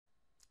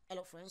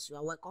Hello friends, you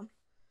are welcome.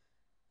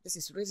 This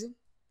is Reason.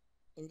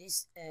 In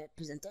this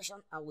presentation,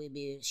 I will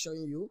be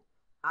showing you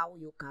how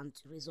you can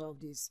resolve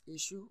this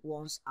issue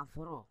once and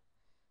for all.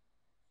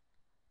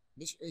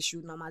 This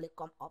issue normally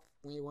come up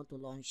when you want to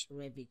launch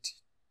Revit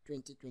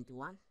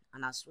 2021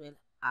 and as well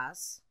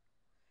as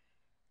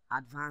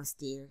Advanced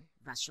Steel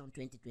version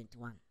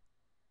 2021.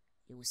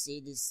 You will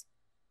see this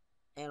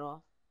error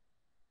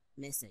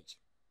message.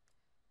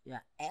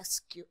 Your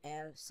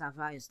SQL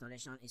server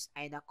installation is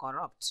either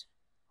corrupt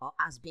or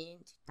has been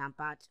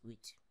tampered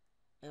with.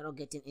 Error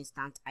getting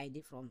instant ID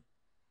from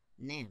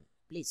name.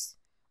 Please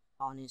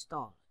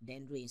uninstall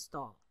then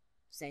reinstall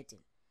setting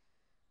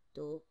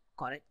to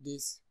correct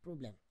this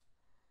problem.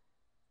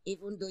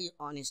 Even though you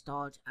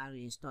uninstalled and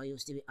reinstall, you'll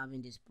still be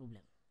having this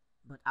problem,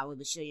 but I will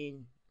be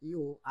showing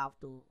you how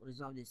to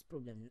resolve this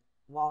problem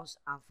once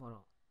and for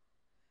all.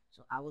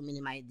 So I will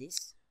minimize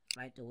this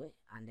right away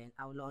and then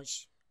I will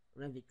launch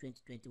Revit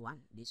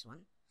 2021, this one.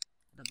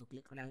 Double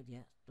click right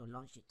here to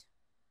launch it.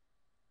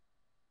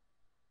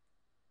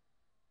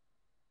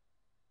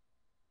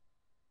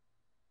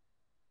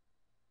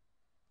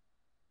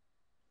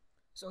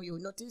 So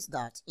you'll notice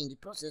that in the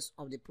process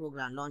of the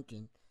program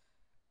launching,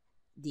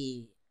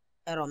 the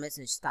error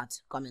message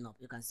starts coming up.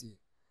 You can see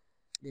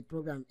the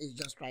program is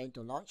just trying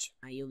to launch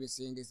and you'll be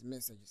seeing these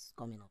messages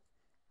coming up.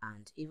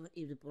 And even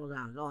if the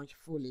program launch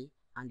fully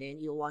and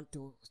then you want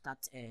to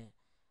start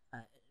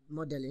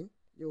modeling,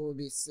 you will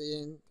be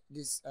seeing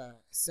this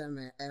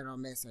same error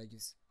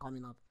messages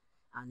coming up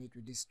and it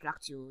will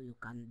distract you. You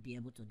can't be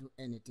able to do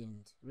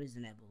anything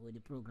reasonable with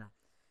the program.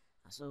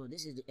 So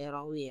this is the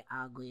error we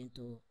are going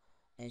to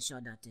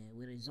ensure that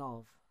we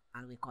resolve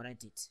and we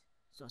correct it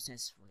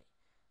successfully.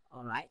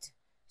 All right,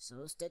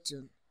 so stay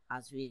tuned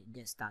as we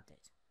get started.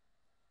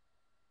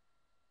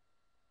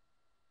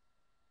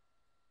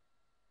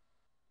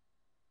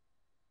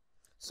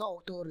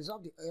 So to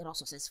resolve the error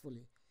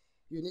successfully,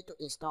 you need to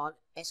install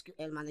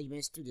SQL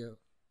Management Studio.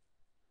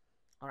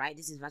 All right,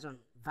 this is version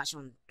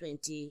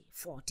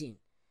 2014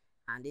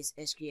 and this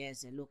SQL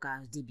is a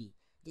local DB.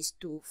 These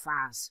two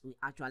files will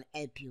actually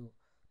help you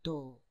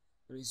to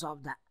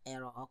resolve that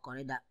error or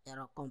correct that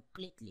error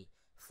completely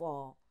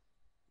for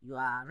your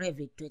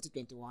Revit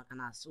 2021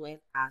 and as well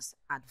as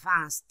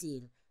Advanced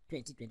Steel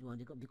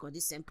 2021, because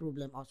this same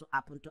problem also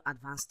happened to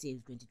Advanced Steel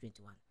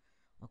 2021.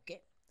 Okay,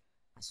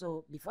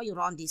 so before you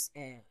run this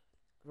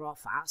raw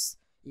files,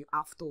 you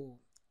have to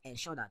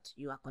ensure that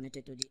you are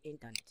connected to the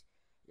internet.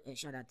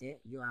 Ensure that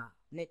your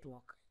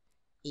network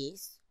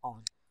is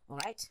on. All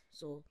right,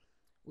 so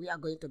we are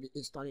going to be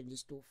installing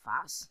these two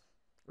files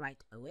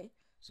right away.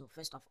 So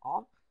first of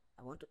all,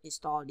 I want to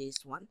install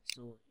this one,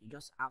 so you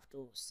just have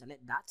to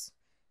select that,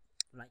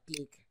 right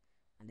click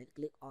and then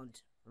click on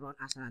run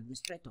as an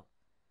administrator.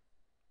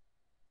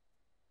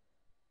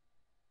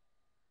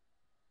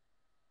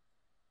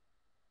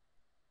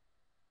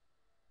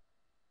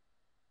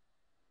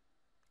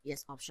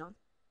 Yes option.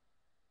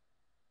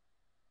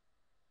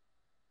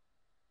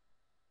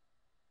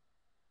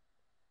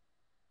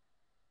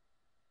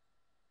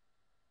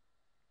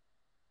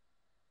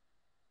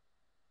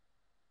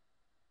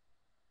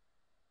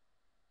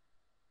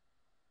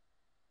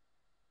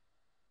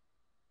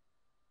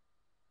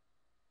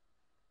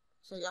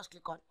 So just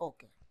click on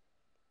OK.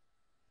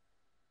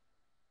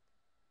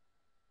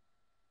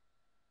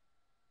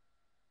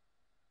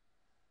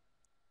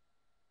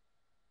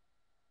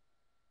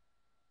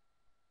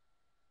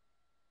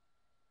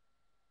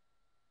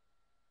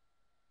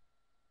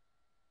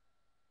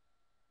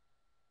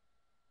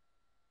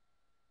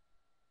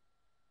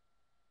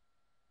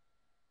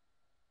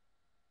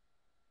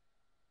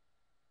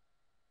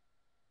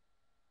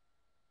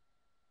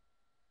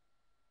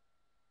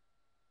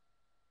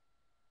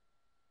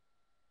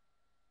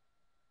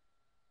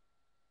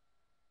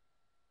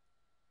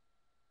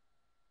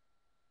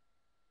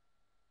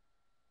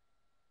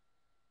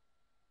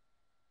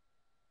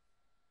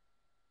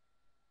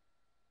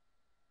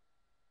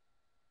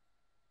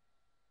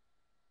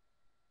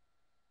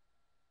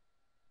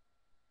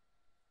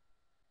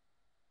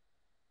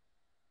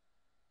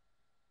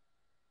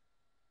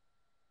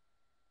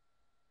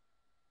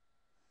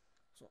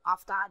 So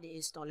after the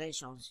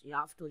installations, you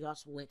have to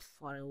just wait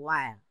for a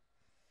while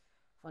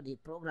for the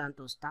program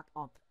to start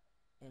up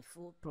a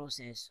full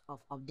process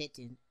of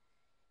updating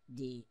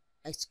the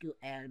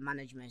SQL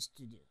Management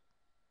Studio.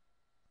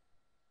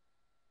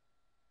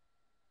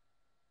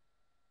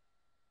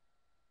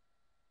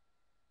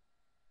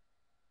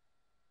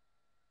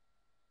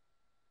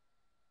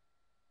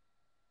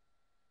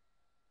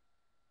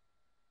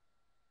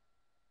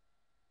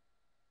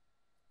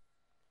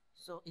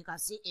 So you can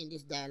see in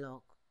this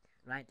dialog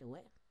right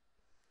away,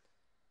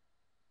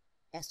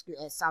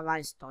 SQL Server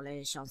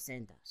Installation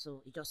Center.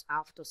 So you just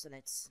have to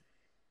select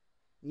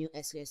new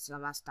SQL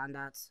Server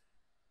standards,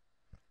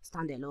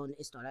 standalone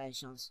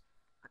installations,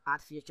 and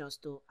add features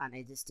to an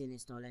existing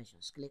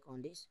installations. Click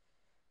on this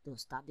to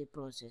start the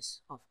process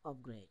of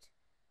upgrade.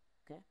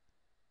 Okay.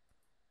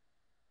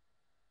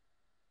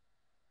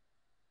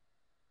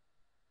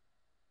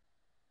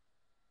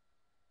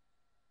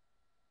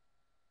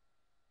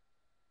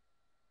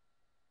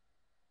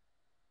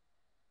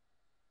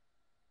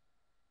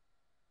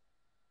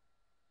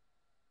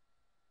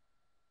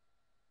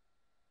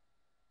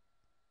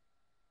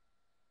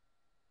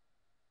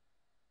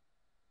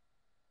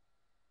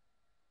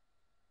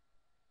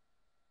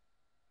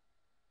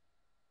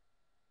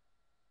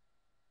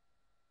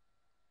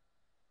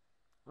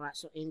 Alright,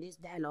 so in this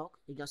dialog,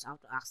 you just have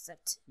to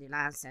accept the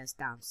license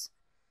terms.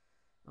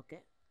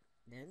 Okay,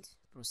 then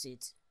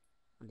proceed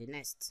on the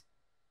next.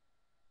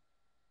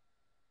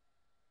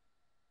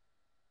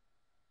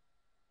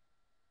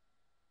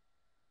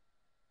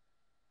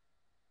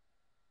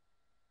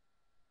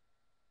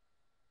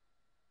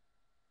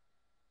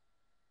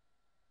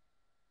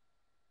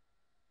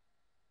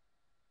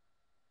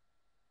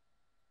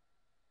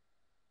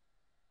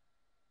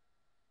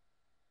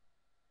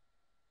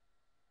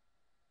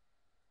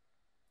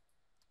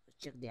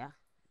 Check there.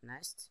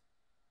 Next.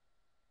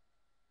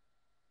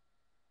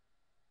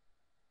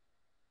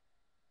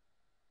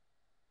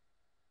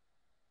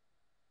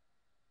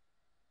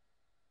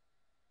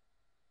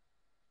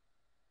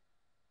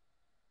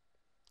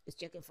 It's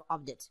checking for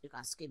updates. You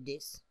can skip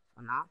this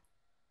for now.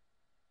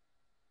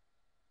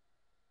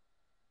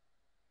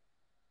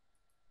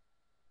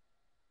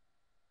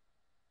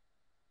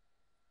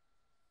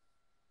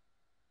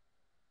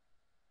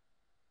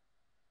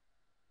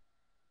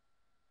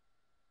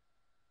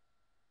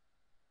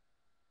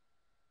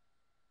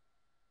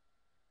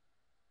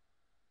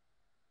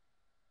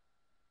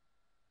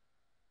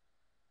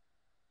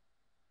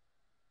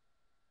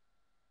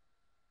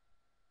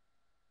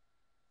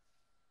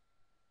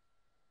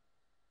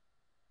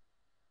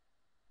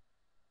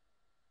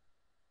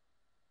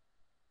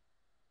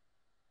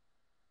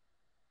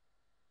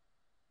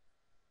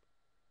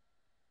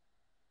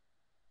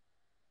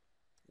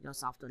 You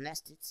just have to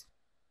nest it.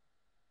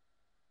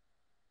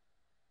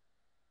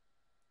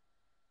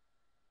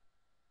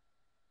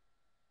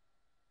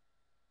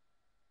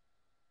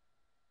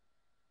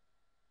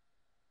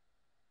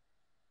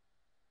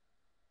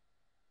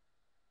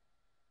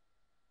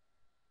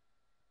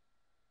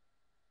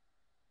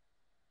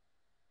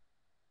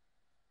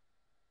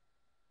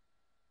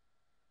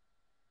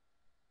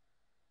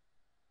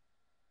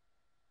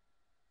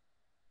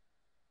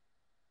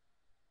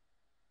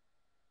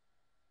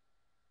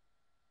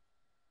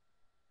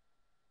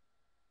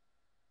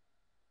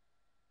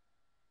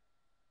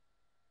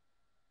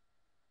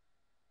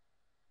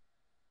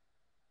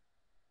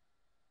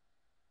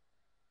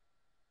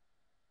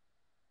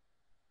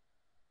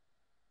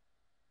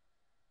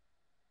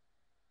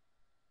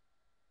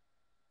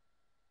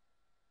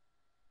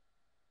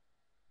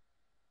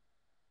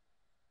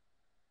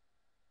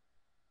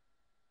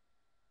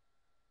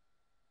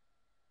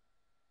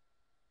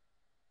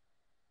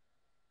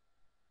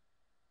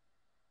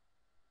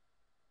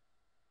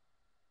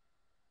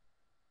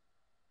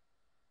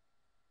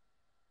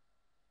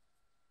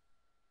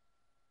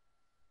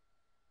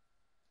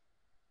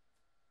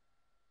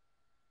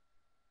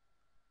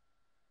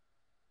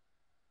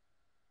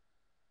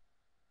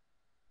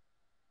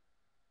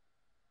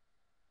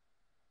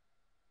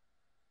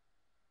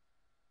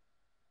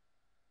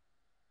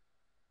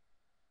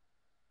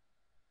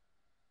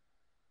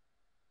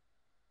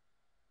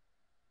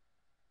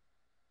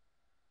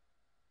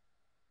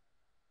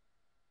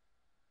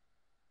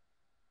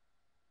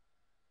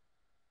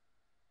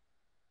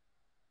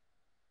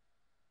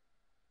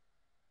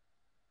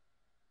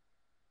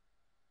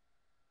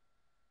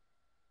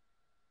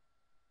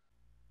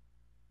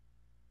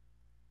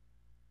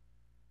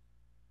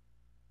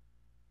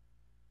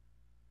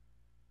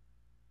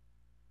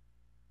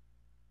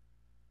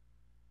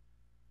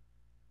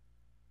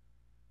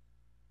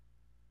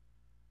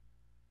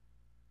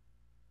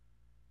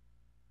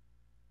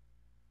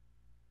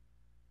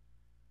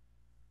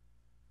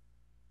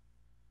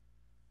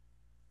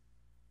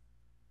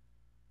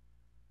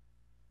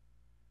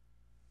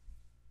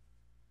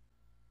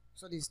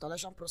 So the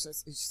installation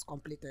process is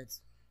completed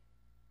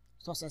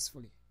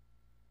successfully.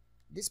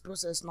 This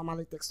process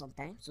normally takes some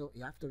time, so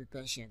you have to be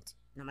patient.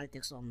 It normally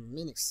takes some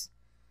minutes.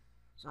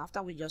 So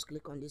after we just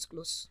click on this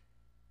close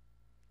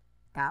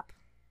tab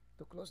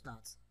to close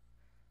that,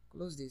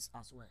 close this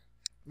as well.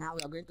 Now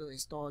we are going to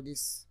install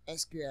this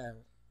SQL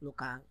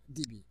local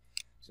DB.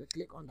 So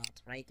click on that,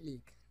 right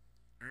click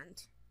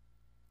and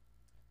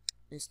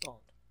installed.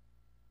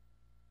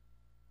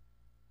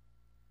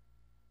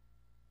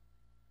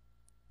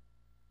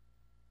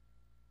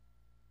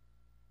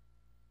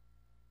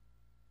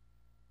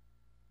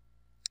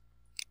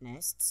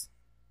 Next.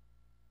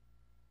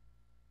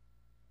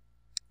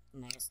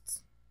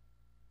 Next.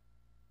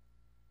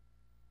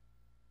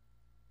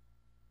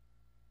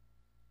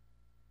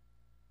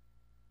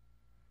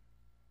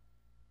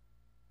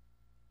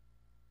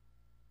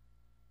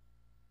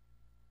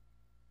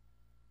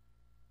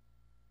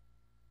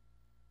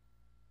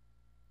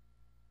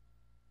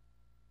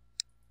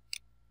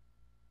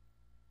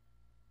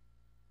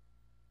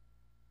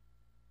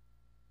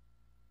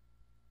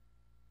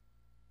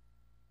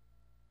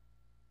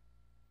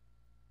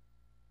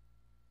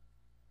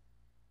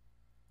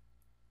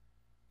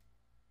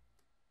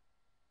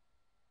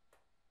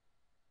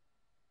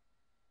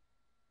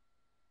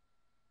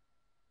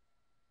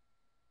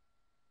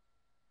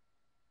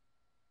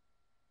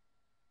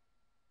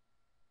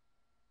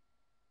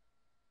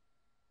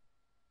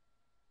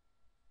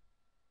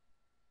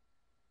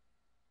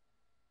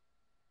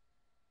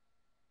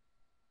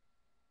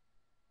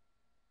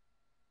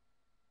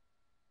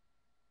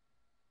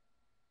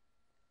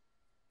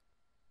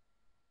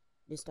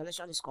 The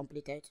installation is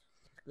completed.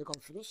 Click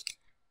on finished.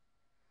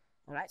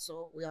 Alright,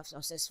 so we have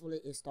successfully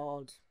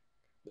installed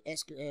the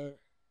SQL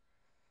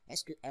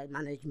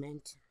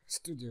Management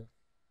Studio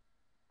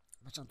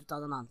version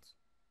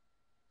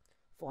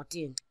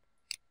 2014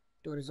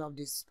 to resolve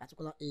this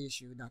particular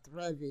issue that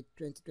Revit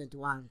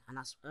 2021 and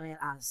as well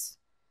as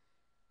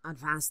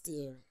Advanced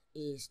still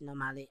is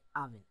normally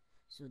having.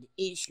 So the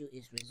issue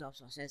is resolved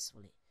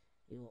successfully.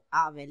 You will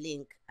have a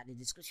link at the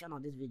description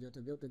of this video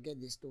to be able to get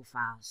these two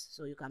files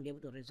so you can be able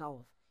to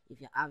resolve if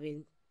you're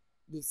having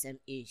these same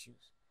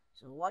issues.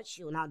 So what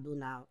you now do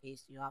now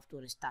is you have to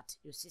restart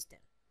your system.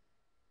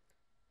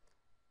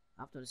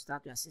 You have to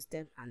restart your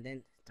system and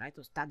then try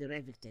to start the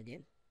Revit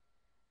again,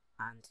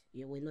 and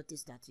you will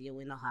notice that you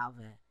will not have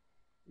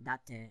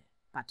that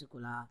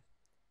particular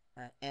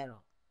error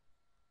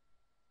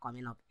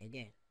coming up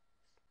again.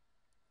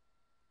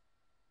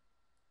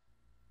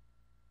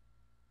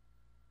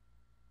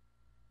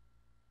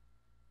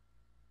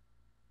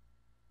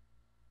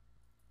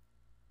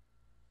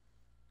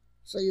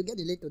 So you get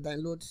the link to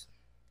download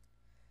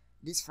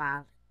this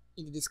file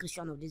in the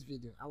description of this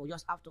video. I will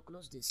just have to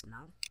close this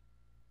now.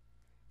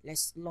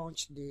 Let's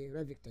launch the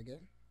Revit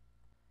again.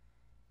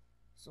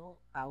 So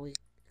I will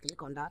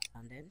click on that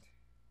and then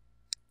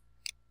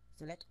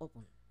select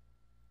open.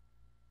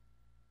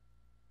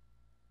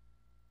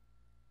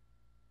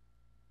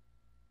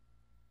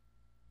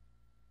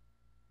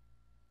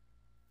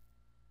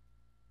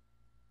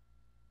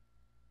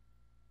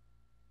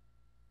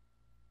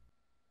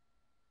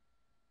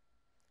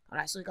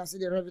 Alright, so you can see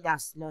the Revit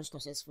has launched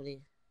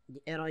successfully. The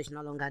error is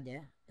no longer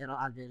there. Error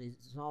has been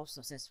resolved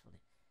successfully.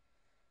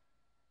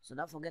 So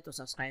don't forget to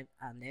subscribe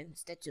and then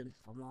stay tuned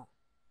for more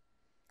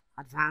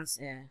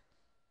advanced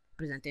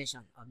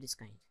presentation of this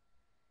kind.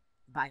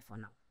 Bye for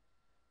now.